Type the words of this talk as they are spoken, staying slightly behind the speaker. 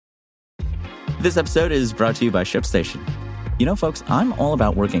This episode is brought to you by ShipStation. You know, folks, I'm all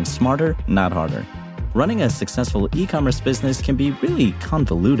about working smarter, not harder. Running a successful e-commerce business can be really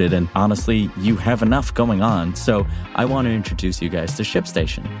convoluted, and honestly, you have enough going on, so I want to introduce you guys to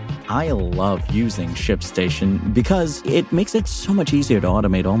ShipStation. I love using ShipStation because it makes it so much easier to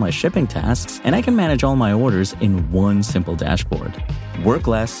automate all my shipping tasks, and I can manage all my orders in one simple dashboard. Work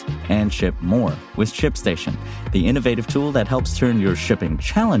less and ship more with ShipStation, the innovative tool that helps turn your shipping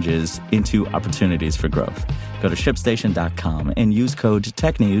challenges into opportunities for growth. Go to ShipStation.com and use code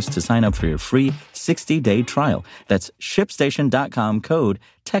TechNews to sign up for your free 60-day trial. That's ShipStation.com, code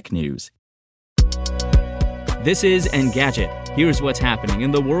TechNews. This is Engadget. Here's what's happening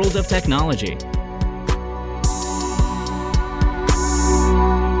in the world of technology.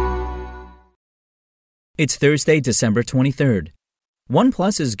 It's Thursday, December 23rd.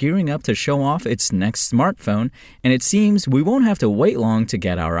 OnePlus is gearing up to show off its next smartphone, and it seems we won't have to wait long to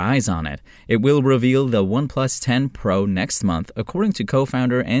get our eyes on it. It will reveal the OnePlus 10 Pro next month, according to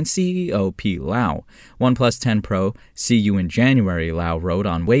co-founder and CEO Pete Lau. OnePlus 10 Pro, see you in January, Lau wrote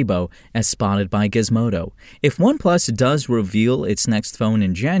on Weibo, as spotted by Gizmodo. If OnePlus does reveal its next phone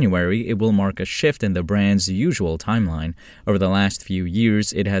in January, it will mark a shift in the brand's usual timeline. Over the last few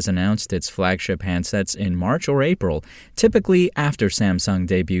years, it has announced its flagship handsets in March or April, typically after Samsung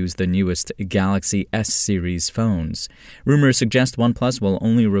debuts the newest Galaxy S series phones. Rumors suggest OnePlus will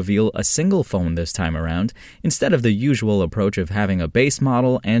only reveal a single phone this time around, instead of the usual approach of having a base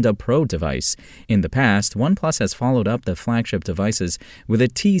model and a Pro device. In the past, OnePlus has followed up the flagship devices with a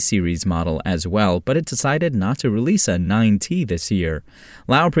T series model as well, but it decided not to release a 9T this year.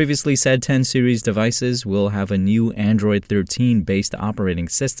 Lau previously said 10 series devices will have a new Android 13-based operating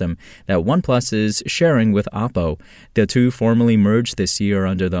system that OnePlus is sharing with Oppo. The two formally merged this year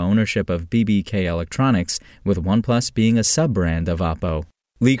under the ownership of BBK Electronics, with OnePlus being a sub-brand of Oppo.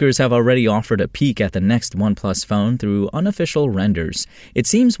 Leakers have already offered a peek at the next OnePlus phone through unofficial renders. It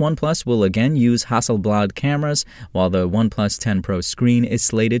seems OnePlus will again use Hasselblad cameras, while the OnePlus 10 Pro screen is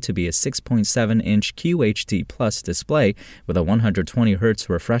slated to be a 6.7-inch QHD Plus display with a 120Hz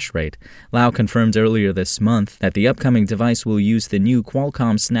refresh rate. Lau confirmed earlier this month that the upcoming device will use the new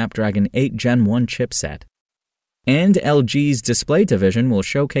Qualcomm Snapdragon 8 Gen 1 chipset. And LG's display division will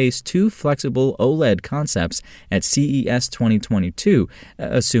showcase two flexible OLED concepts at CES 2022,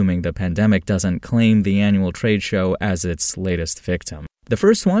 assuming the pandemic doesn't claim the annual trade show as its latest victim. The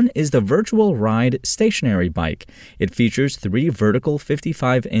first one is the Virtual Ride stationary bike. It features three vertical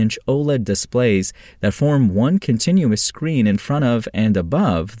 55-inch OLED displays that form one continuous screen in front of and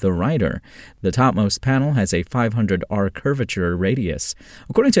above the rider. The topmost panel has a 500R curvature radius.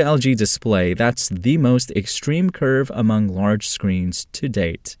 According to LG Display, that's the most extreme curve among large screens to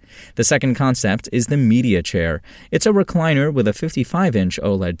date. The second concept is the Media Chair. It's a recliner with a 55-inch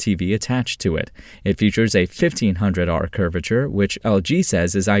OLED TV attached to it. It features a 1500R curvature, which LG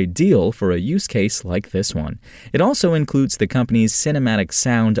says is ideal for a use case like this one. It also includes the company's Cinematic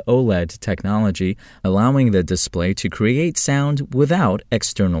Sound OLED technology, allowing the display to create sound without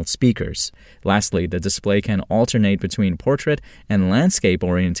external speakers. Lastly, the display can alternate between portrait and landscape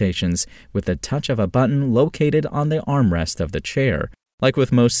orientations with the touch of a button located on the armrest of the chair. Like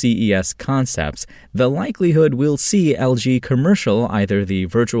with most CES concepts, the likelihood we'll see LG commercial either the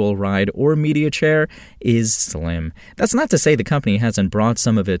Virtual Ride or Media Chair is slim. That's not to say the company hasn't brought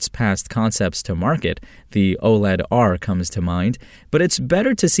some of its past concepts to market. The OLED R comes to mind, but it's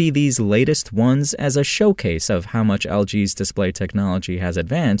better to see these latest ones as a showcase of how much LG's display technology has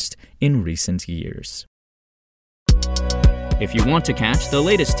advanced in recent years. If you want to catch the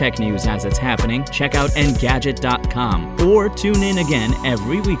latest tech news as it's happening, check out Engadget.com or tune in again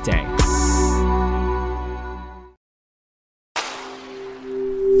every weekday.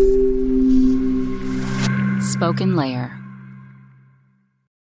 Spoken Layer.